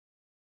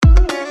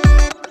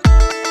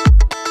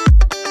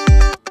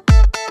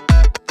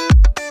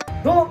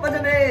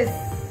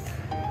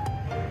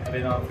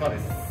は塚で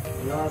す。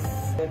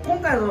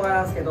今回の動画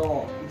なんですけ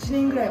ど、1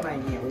年ぐらい前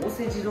に越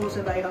生自動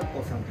車大学校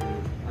さんという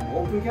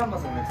オープンキャンパ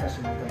スのやつさせ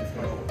てもらったんです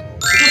けど、今年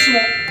も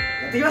や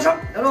っていきましょう。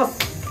やります。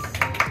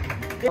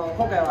で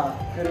今回は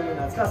フルミ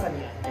の塚さん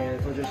に、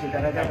登場してい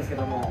ただいたんですけ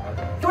ども、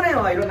去年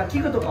はいろんな器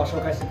具とかを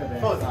紹介してたじゃな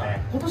いですか。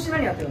今年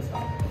何やってるんですか？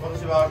今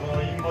年はこ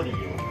のインボディを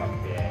使っ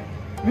て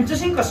めっちゃ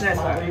進化しない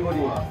ですか？インボデ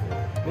ィ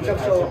めちゃ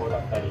くちゃ体だ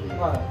ったり、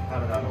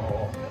体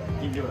の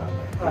筋量だっ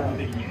たり、部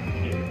分的に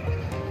見える。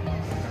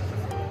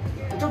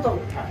ちょっと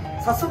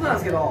早速なんで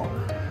すけど、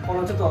こ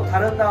のちょっとた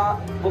るんだ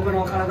僕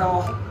の体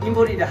をイン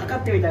ボディで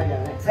測ってみたいみた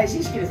いなね、最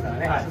新式ですから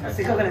ね、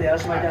せっかくなんでやら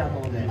せてもらいたいなと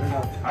思うんで、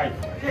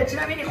でち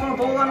なみにこの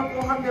動画の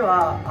後半で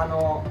は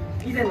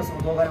以前のそ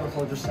の動画でも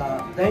登場し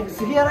た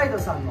スフィアライト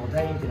さんの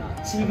大人気な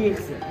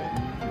CBX で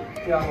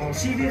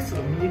CBX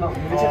のミニバン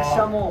めちゃくち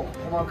ゃも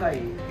う細か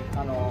い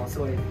す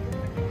ごい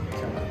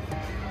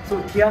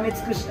極め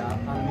尽くしたミ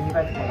ニ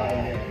バイクとかがある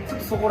んで、ちょっ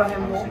とそこら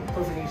辺も突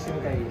撃してみ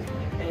たり、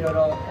いろい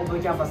ろオープ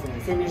ンキャンパス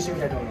に潜入してみ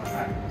たいと思います。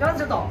じゃあ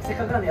ちょっとせっ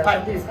かくなんでやっても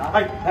らっていいですか？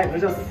はい、お願い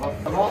します。イン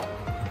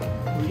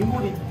ボ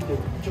ディってめ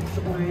ちゃくち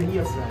ゃこれいい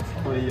やつじゃないです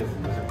か。これいいやつ。こ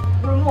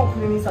れも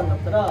フレミンさんだっ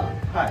たら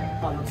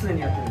常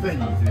にやってるんです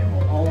か？常にいつでも。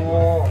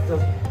じゃあ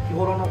日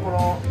頃のこ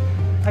の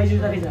体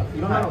重だけじゃなくて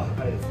いろんなのが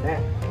測れるんですね。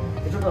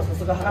ちょっと早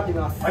速測ってみ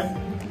ます。はい。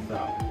じ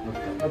ゃあ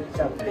乗っ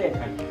ちゃって。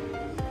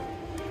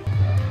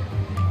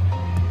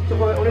こ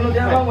れ俺の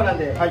電話番号なん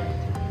で、皆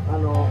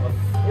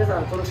さ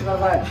ん登録してくだ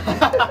さい。は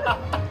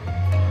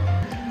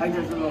い、じ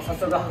ゃあちょっと早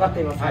速測っ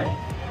てみます。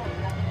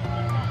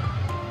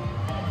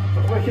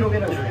これ広げ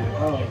るんですね。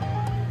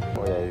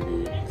親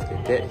指つけ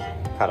て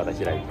体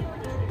開い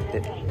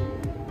て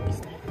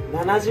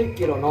70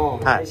キロの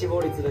体脂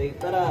肪率で言っ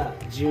たら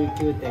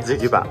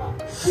 19.8 番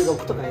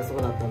16とかね、そ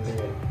こだったんで、こ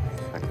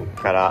こ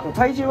から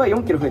体重は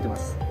4キロ増えてま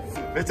す。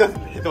めっちゃ減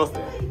ってますね。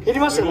減り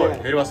ましたね。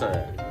減りました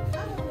ね。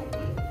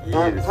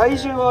体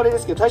重はあれで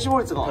すけど、体脂肪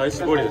率が体脂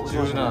肪率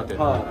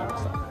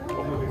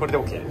 17.7 これで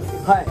OK です。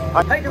はい、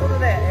ということ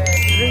で、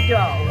続いて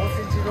は越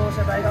生自動車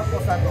大学校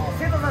さんの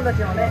生徒さんた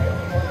ちのね、登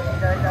場してい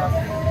ただいてま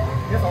す。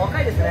皆さん若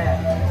いですね。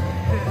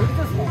おいくつ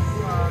ですか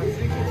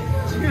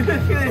？19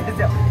です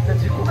よ。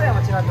10個ぐらい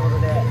間違ってこと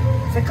で、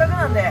せっかく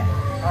なんで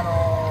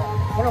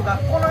この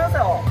学校の良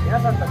さを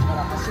皆さんたちか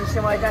ら発信し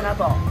てもらいたいな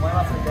と思い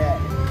ますんで、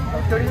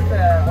一人ずつ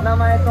お名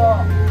前と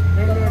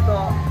年齢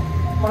と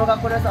この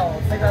学校の良さを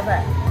お伝えくださ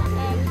い。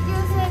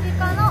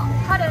の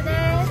春です。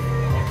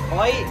か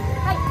わいい。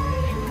はい。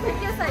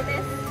19歳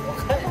です。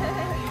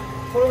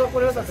この学校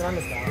の良さって何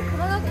ですか？こ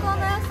の学校の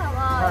良さ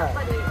はやっぱ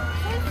り先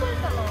生と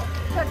の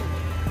距離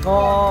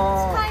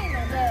が近い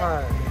ので、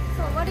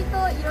そう割と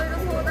いろい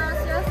ろ相談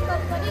しやすか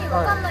ったり、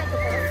わかんないと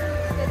ころす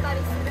ぐ聞けた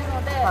りする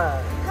ので、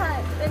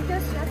勉強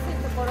しやすい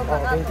ところ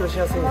かなと思い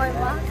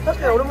ます。確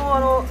かに俺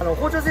も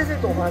校長先生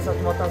とお話しさせ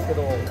てもらったんですけ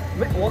ど、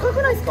若く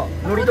ないですか？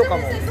ノリとか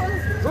も。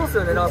そうです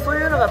よね。だからそう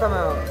いうのが多分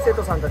生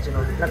徒さんたち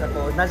のなんか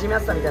こう馴染みや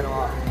すさみたいなの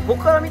は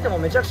僕から見ても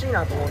めちゃくちゃいい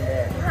なと思うん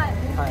で、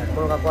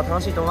この学校は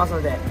楽しいと思います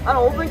ので、オ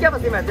ープンキャンパ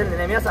ス今やってるんで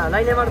ね、皆さん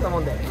来年もあると思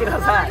うんで来てく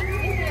ださい。ぜひ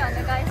お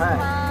願いし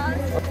ます。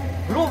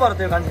グローバル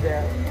という感じで。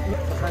佐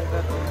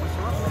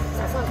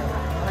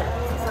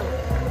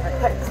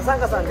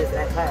々さんです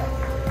ね。24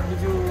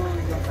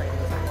歳で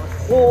ございま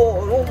す。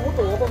もっ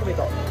と若く見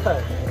た。こ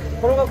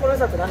の学校の良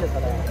さって何ですか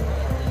ね？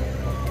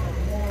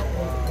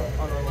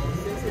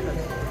先生た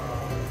ち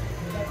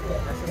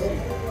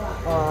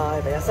や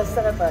っぱ優し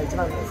さがやっぱ一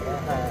番ですね。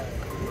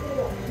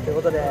という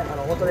ことで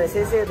本当ね、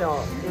先生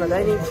の今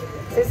大人気、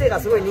先生が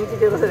すごい人気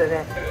ということで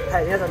ね、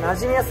皆さん馴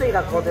染みやすい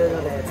学校という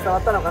ので伝わ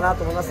ったのかな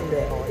と思いますん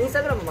で、インス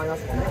タグラムもありま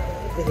すもんね。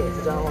ぜひそ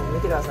ちらの方も見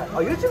てください。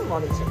YouTube もあ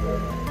るんですよね。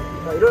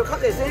いろいろ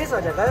各 SNS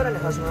はじゃあ概要欄に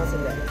貼ってます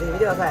んで、ぜひ見て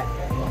ください。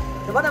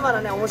まだま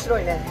だね、面白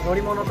いね乗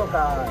り物と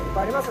かいっ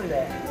ぱいありますん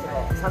で、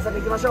散策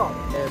行きましょう。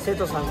生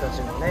徒さんた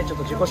ちもね、ちょっ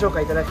と自己紹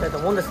介いただきたいと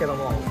思うんですけど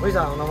も、おじ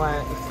さんお名前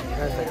何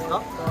歳です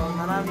か？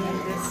ななみで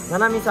す。な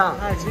なみさん。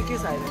はい、19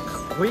歳です。か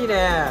っこいい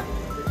ね。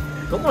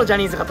どこのジャ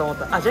ニーズかと思っ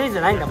た。ジャニーズじ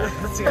ゃないんだもん。違い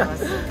ま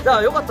す。だか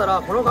らよかったら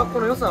この学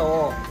校の良さ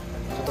を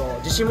ちょっと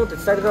自信持って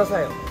伝えてくださ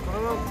いよ。こ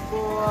の学校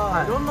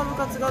はいろんな部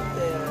活があって、と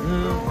ても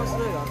面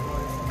白い学校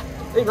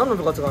です。何の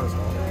部活があるんで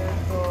すか？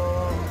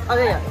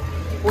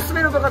おすす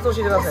めの部活教え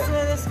てください。おすす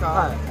めです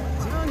か？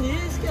自分二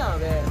輪好きなの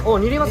で。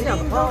二輪は好きな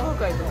の？二輪同好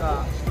会と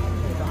か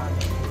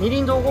二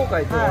輪同好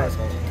会ってことです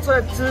か？そ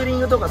れはツーリン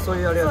グとかそう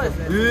いうあれやつ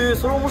で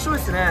す。それ面白い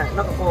ですね。な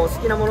んかこう好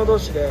きなもの同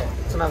士で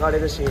つながれ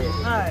るし、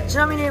ち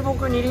なみに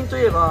僕二輪と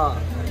いえば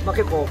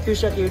結構旧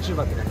車系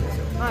YouTuber って感じです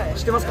よ。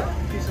知ってますか？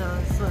旧車、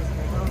そうですね。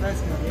大好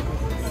きな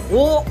猫で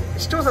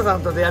す。視聴者さ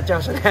んと出会っちゃい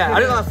ましたね。あ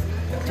りがとうござい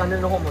ます。チャンネ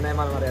ルの方もね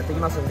まだまだやっていき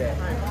ますんで、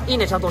いい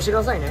ねちゃんと押してく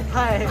ださいね。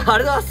ありがとうござ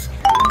います。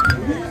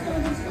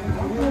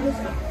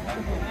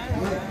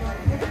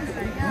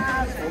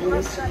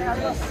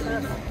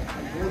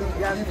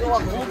いや、今日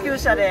は高級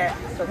車で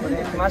ちょっと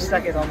ね来まし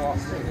たけども、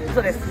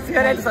そうです。スフィ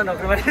アライトさんの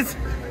車です。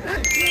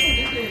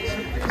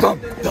ド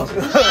ンドン。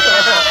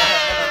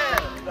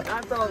な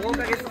んと豪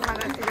華ゲストさん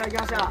が来ていただき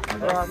ました。ありが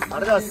とうご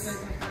ざいま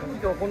す。今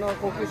日こんな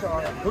高級車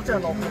はどちら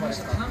の車で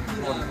すか？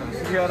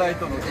スフィアライ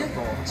トのちょっと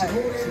試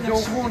乗コ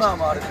ーナー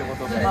もあるという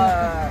ことで、い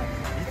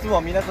つも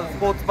皆さんス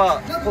ポーツ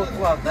バ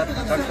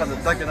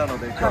ーだけなの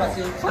で、今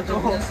日社長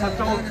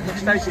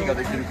期待心が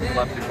できる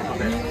車っていうこ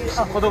とで、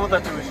子供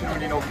たちを後ろ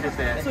に乗っけ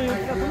て、そういう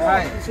企画も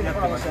一緒にコ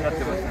ラボしてやっ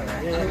てました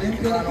ね。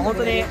本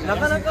当にな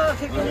かなか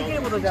経験でき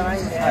ることじゃな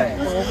いんで、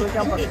このオープンキ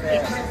ャンパス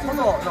で外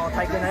の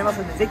体験になりま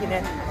すんで、ぜひ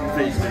ね、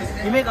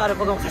夢がある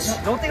子供たち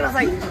乗ってくだ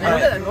さい、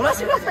乗ら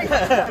せてください。あ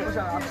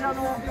ちら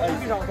の高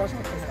級車を出し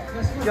ますか？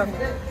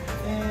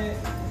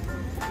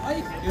こ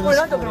れ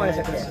何の車で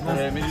したっけ？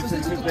メルセ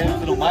デス・ベン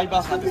ツのマイ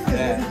バッハです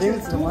ね。ベン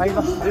ツのマイ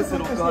バッハ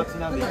S68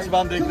 なんで一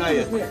番でかい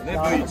やつですね。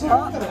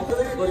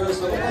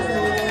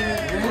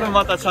V1。これ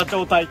また社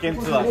長体験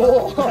ツア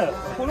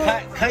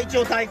ー。会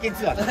長体験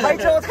ツアー。会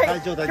長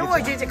体験。今日は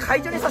一日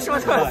会長にさせても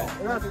らって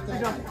ます。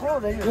これは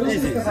大丈夫で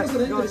す。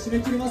締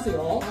め切ります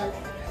よ。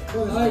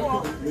高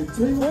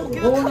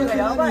級感が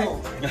やばい。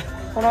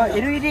この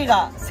LED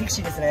がセク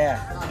シーですね。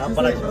半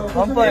端ないでしょ。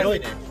半端ない。広い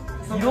ね。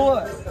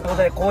広い。ということ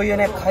でこういう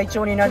ね会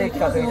長になれる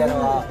企画みたいな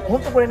のは本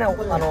当これね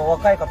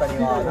若い方に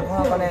はな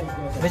かなかね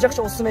めちゃくち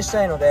ゃお勧めし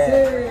たいの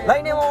で、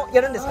来年も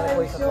やるんですかね、こ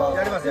ういう企画は。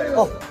やりますやり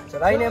ます。じゃ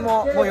あ来年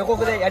ももう予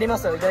告でやりま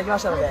すといただきま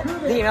したので、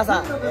ぜひ皆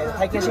さん、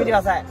体験してみてく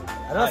ださい。ありがとう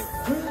ございます。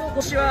今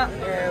年は、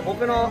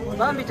僕の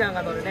バンビちゃん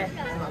が乗るね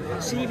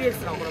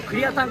CBX のこのク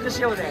リアタンク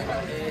仕様で、ちょっ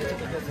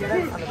とブ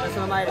ース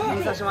の前で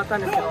見させてもらった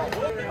んですけど、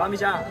バンビ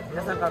ちゃん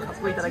皆さんからかっ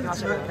こいいただきま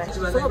したけどね、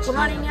その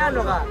隣にある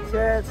のがスフ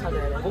ィアライトさんで、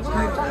僕のチ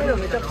ャンネル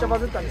めちゃくちゃバ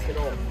ズったんですけ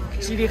ど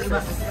CBX です。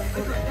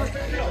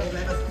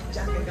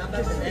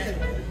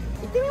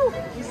行ってみよう。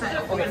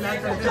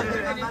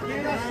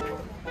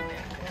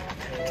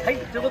はい、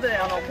ということで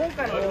今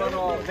回の動画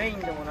のメイン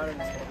でもなるん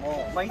ですけど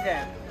も、以前め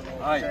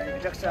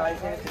ちゃくちゃ愛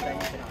せんしてた大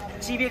人気な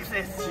CBX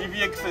です。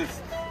 CBX で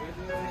す。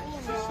ち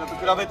ょっと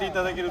比べてい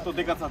ただけると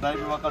でかさだい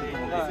ぶわかると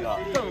思うんですが、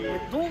多分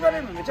動画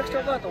でもめちゃくちゃ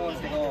分かると思うん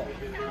ですけど、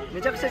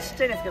めちゃくちゃちっ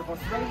ちゃいんですけど、こ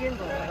の再現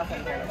度の高さ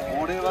みたいなの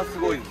これはす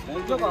ごいです。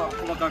本当に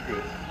細か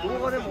く動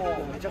画でも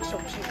めちゃくちゃ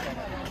欲しいですよね。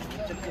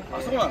めちゃくちゃ。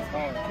あ、そうなんですか。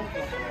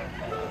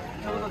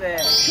ということで今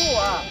日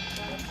は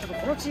ちょっと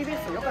この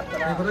CBX よかった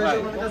ら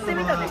乗って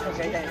みたという人が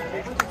やりたいで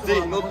すね。ぜ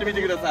ひ乗ってみ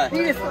てください。い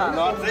いです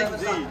か？ぜ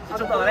ひぜひ。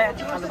ちょっとね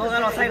動画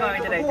の最後まで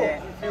見ていただい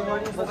て、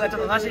僕がちょ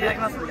っと乗らせていただき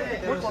ますん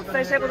で、もう一個お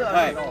伝えしたいことが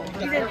あるんですけ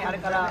ど、以前にあれ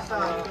から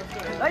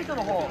ライト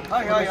の方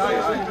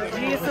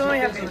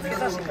GS400 につけ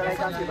させていただい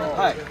たんですけど、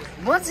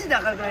マジで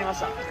明るくなりまし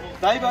た。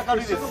だいぶ明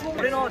るいです。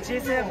俺の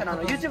GS400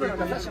 の YouTube の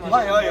出させても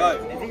らっ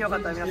て、ぜひよか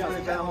ったら皆さんそ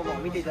ちらの方も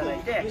見ていただい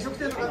て、ライ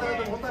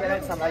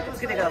トさんのライト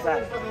つけてくださ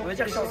い。め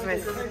ちゃくちゃおすすめ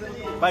です。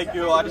バイ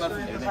クあります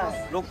んでね、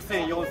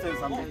6000、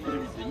4300キロ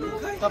ミット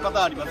2パター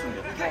ンありますん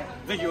で、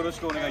ぜひよろし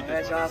くお願いい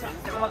たします。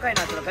細かい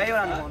のはちょっと概要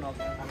欄の方の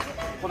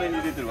これ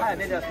に出てるわけ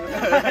です。出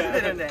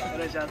てるんでお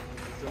願いします。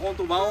本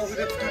当ワンオフ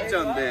で作っちゃ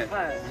うんで、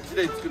1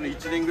台作るの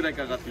1年ぐらい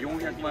かかって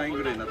400万円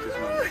ぐらいになってし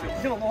まうんですよ。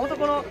でももう本当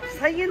この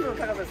再現度の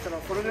高さですか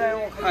ら、それぐらい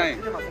をかけ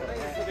てますから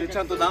ね。でち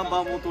ゃんとナン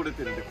バーも取れ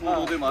てるんで、公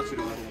道でも走る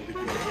こともでき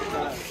ます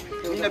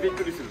から、みんなびっ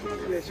くりすると思い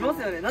ます。しま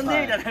すよね。なん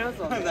でみたいになりま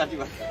すもんね。なり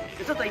ます。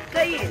ちょっと一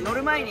回乗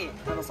る前に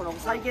その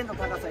再現度の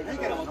高さについ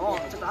てるのを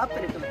ちょっとアッ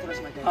プで撮ら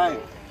せてもらいたい。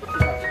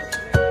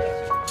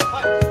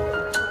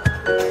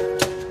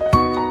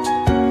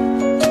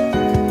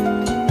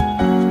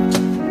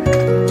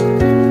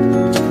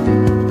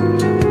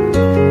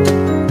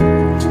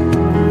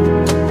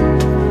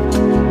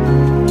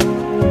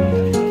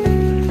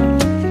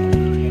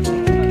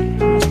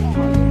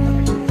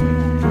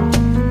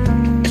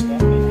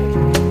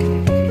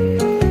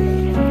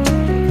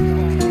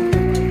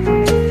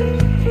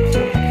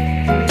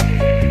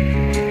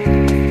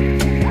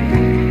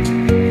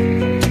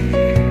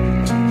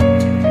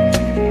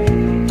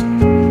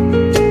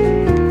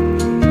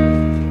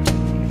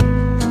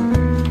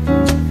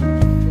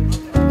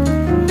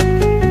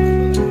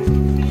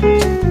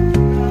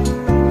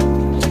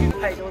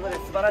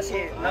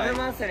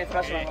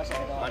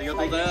ありが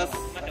とうございます。こ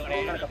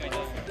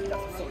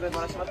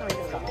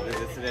れで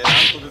すね、なん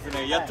とです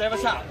ね、やっちゃいま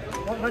した。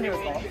何です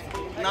か？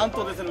なん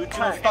とですね、うち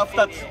のスタッフ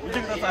たち見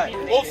てください。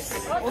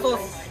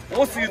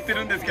オス言って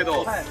るんですけ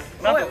ど、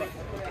なんと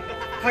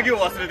鍵を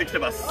忘れてきて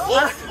ます。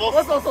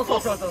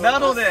な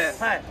ので、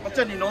こっち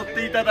に乗っ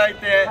ていただい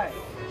て、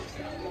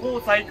高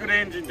サイクル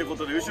エンジンというこ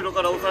とで後ろ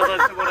からお支え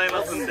してもらい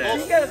ますんで。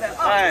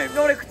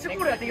俺口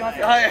コロやっていきます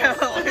よ。はい、お願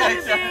い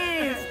します。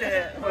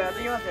これやっ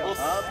ていきますよ。あ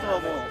とは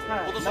もう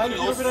何キ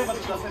ロぐらいまで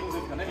出せるん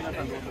ですかね、皆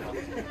さん。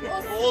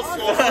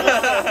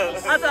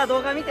あとは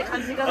動画見て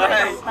感じてくだ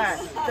さい。じゃ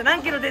あ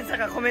何キロ出てた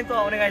かコメント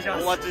はお願いしま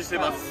す。お待ちして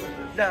ます。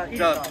じゃあぜ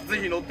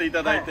ひ乗ってい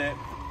ただいて、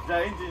じゃ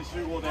あエンジン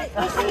集合で。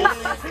あ、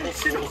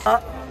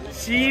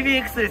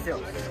CBX ですよ。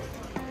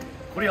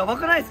これやば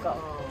くないですか？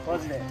マ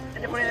ジで。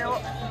でこれをや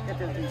っ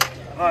てみていいです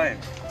か？はい。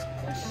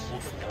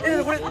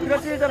これクラ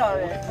ッチ入れたらあ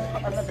れなっ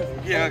ちゃう。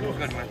いや、わか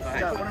りました。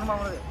じゃあこれのま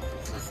まで。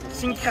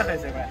新企画で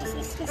すよこれ。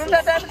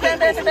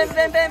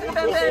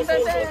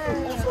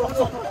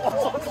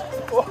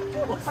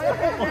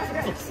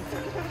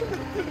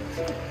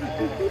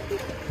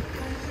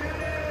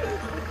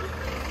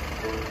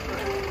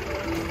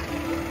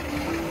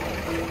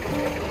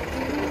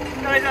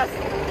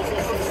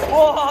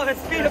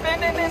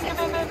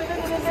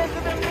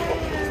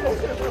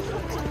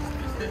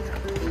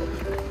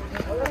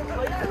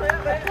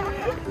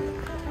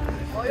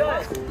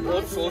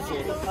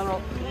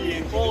いいエ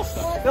ンジンでし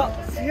た。いや、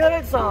スフィアラ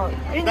イトさん、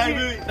エンだい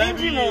ぶ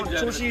ジンも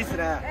調子いいです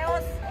ね。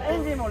エ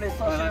ンジンもレッ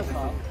サーしてるんです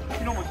か？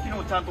昨日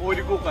もちゃんとオイ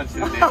ル交換して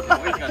るんで、いい感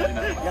じに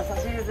なってま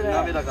す。優しいですね。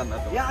滑らかになっ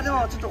てます。いや、で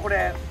もちょっとこ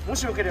れ、も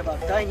しよければ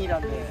第2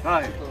弾で、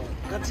はい、ちょっと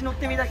ガチ乗っ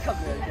てみた企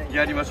画やりたい。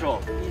やりまし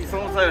ょう。そ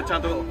の際はちゃ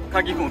んと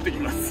鍵持ってき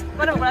ます。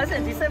まあでもこれあれです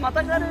ね、実際ま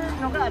たがる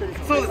のがあるんで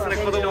すよね。そうです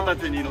ね、子供た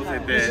ちに乗せ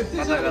て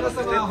またがらせ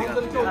てって感じ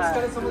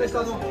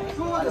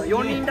で、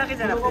4輪だけ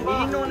じゃなくて2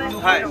輪のね、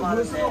はい、のもあ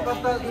るんで、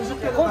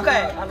今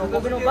回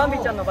僕のバンビ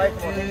ちゃんのバイ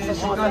クも展示さ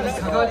せてもらったんで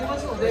すけど、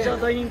めちゃ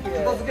大人気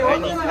で。大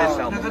人気でし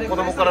た。子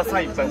供からサ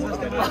インいっぱい持っ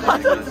てる。め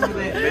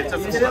っちゃい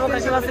つでも書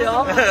きます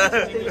よ。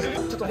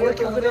ちょっとこれ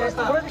企画で、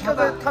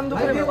単独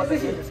でもよかったで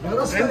す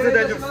か？全然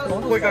大丈夫で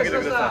す。声かけて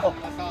ください。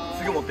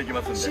すぐ持ってき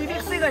ますんで。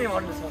CBX 以外にもあ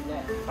るんですもん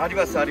ね。あり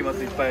ますあります、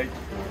いっぱい。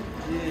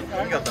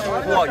ありがとう。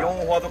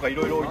4フォアとかい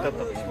ろいろ置いてあっ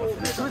たとします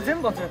ね。それ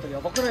全部集めたら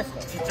やばくないです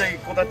か？ちっちゃい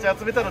子たち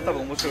集めたら多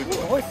分面白いと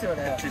思います。すごいっすよ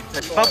ね。ちっち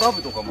ゃいバ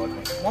ブとかもあり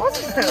ます。マ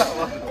ジですか？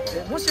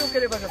もしよけ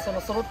ればそ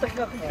の揃った企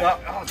画も。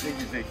ぜ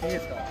ひぜひ。いいで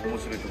すか？面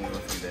白いと思いま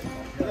すんで。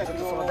ちょっ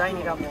とその第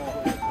2弾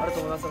もあると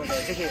思いますので、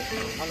ぜひス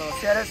フ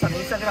ィアライトさんの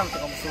インスタグラムと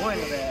かもすごい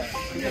ので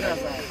見てください。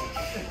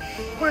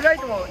これライ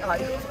トも今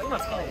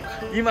つかない。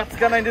今つ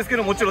かないんですけ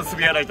ど、もちろんス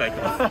フィアライト入っ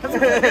てます。み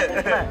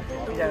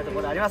たいなと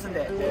ころありますん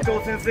で。校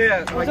長先生、あ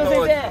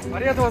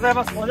りがとうござい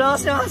ます。お邪魔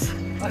してます。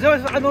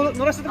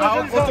乗らせてもらっ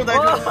ていいです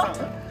か？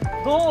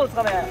どうです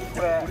かね、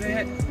これ。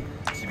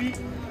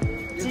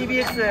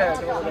CBX と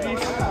いうことで。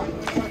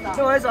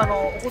でもあれです、お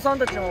子さん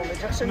たちもめ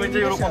ちゃくちゃめっ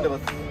ちゃ喜んでま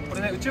す。こ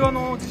れね、うちは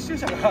実習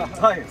車が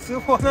スー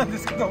フォーなんで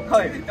すけど、やっ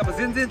ぱ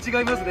全然違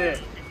いますね。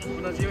同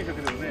じ400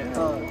でも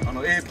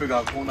ね、エイプ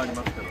がこうなり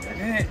ますけど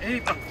ね。エ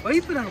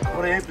イプなのか。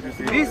これエイプで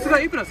すよ。ベースが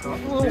エイプなんですか？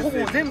ほぼ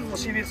全部も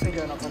CBX み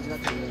たいな感じになっ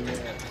てるんで。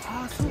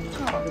ああ、そっ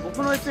か。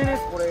僕の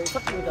SNS これさ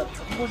っき見たら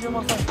150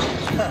万再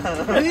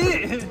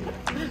生。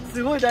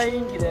すごい大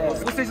人気で。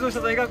越生自動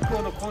車大学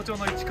校の校長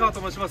の市川と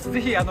申します。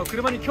ぜひ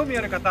車に興味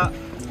ある方、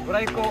ご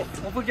来校オ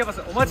ープンキャンパ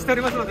スお待ちしてお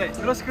りますので、よ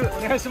ろしくお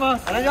願いしま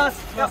す。お願いしま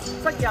す。いや、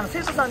さっき生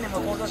徒さんにも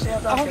講座してや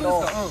ったんですけど、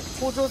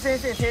校長先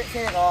生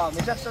が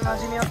めちゃくちゃ馴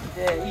染みやすく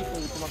ていいって言っ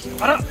てます。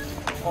あら、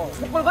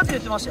これガチで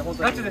言ってましたよ、本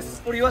当に。ガチで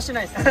す。これ言わして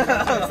ないです。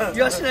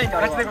言わしてないんで、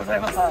ガチでござい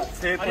ます。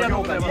生徒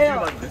評価20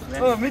番です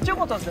ね。めっちゃ良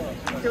かったですね。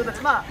ということ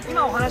で、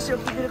今お話を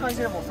聞いてる感じ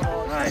でも、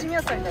親しみ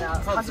やすさみたいな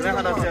感じのと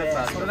ころなので、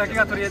それだけ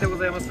が取り柄でご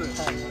ざいます。ち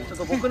ょっ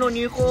と僕の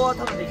入校は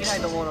多分できない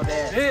と思うので。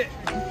で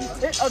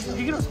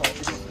きるんですか？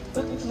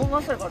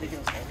何歳からできる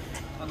んですか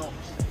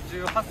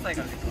？18歳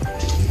からできま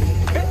す。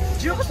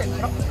18歳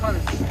からで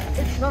す。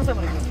何歳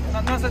まで行きます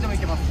か？何歳でも行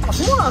けます。あ、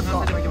そうなんです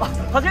か？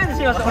初めて知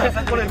りまし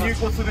た。これ入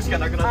校するしか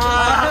なくなっち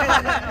ゃ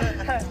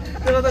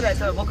う。ということで、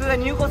僕が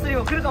入校する日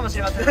も来るかもし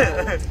れません。ぜ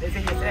ひ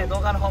ですね、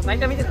動画の方毎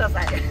回見てくだ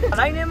さい。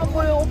来年も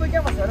こういうオープンキ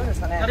ャンパスやるんで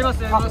すかね？やります。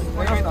イベン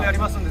トやり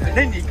ますんで、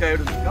年に1回や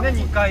るんですか？年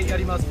に1回や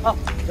ります。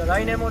じゃあ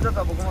来年もちょっ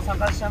と僕も参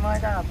加してもら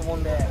いたいなと思う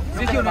んで、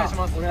ぜひお願いし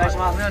ます。お願いし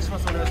ます。お願いしま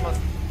す。お願いしま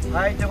す。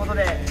はい、ということ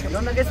で、い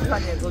ろんなゲストさ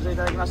んに登場い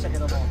ただきましたけ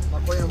ども、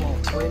こういうのも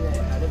ご縁であり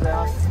がとうござい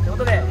ます。というこ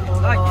とで、動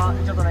画は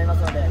以上となりま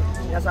すので、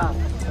皆さん、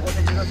越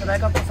生自動車大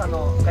学校さん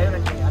の概要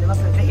欄にありま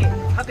すので、ぜひ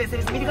各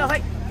SNS 見てください。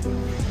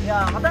い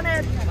や、また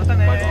ね。また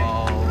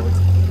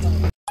ね。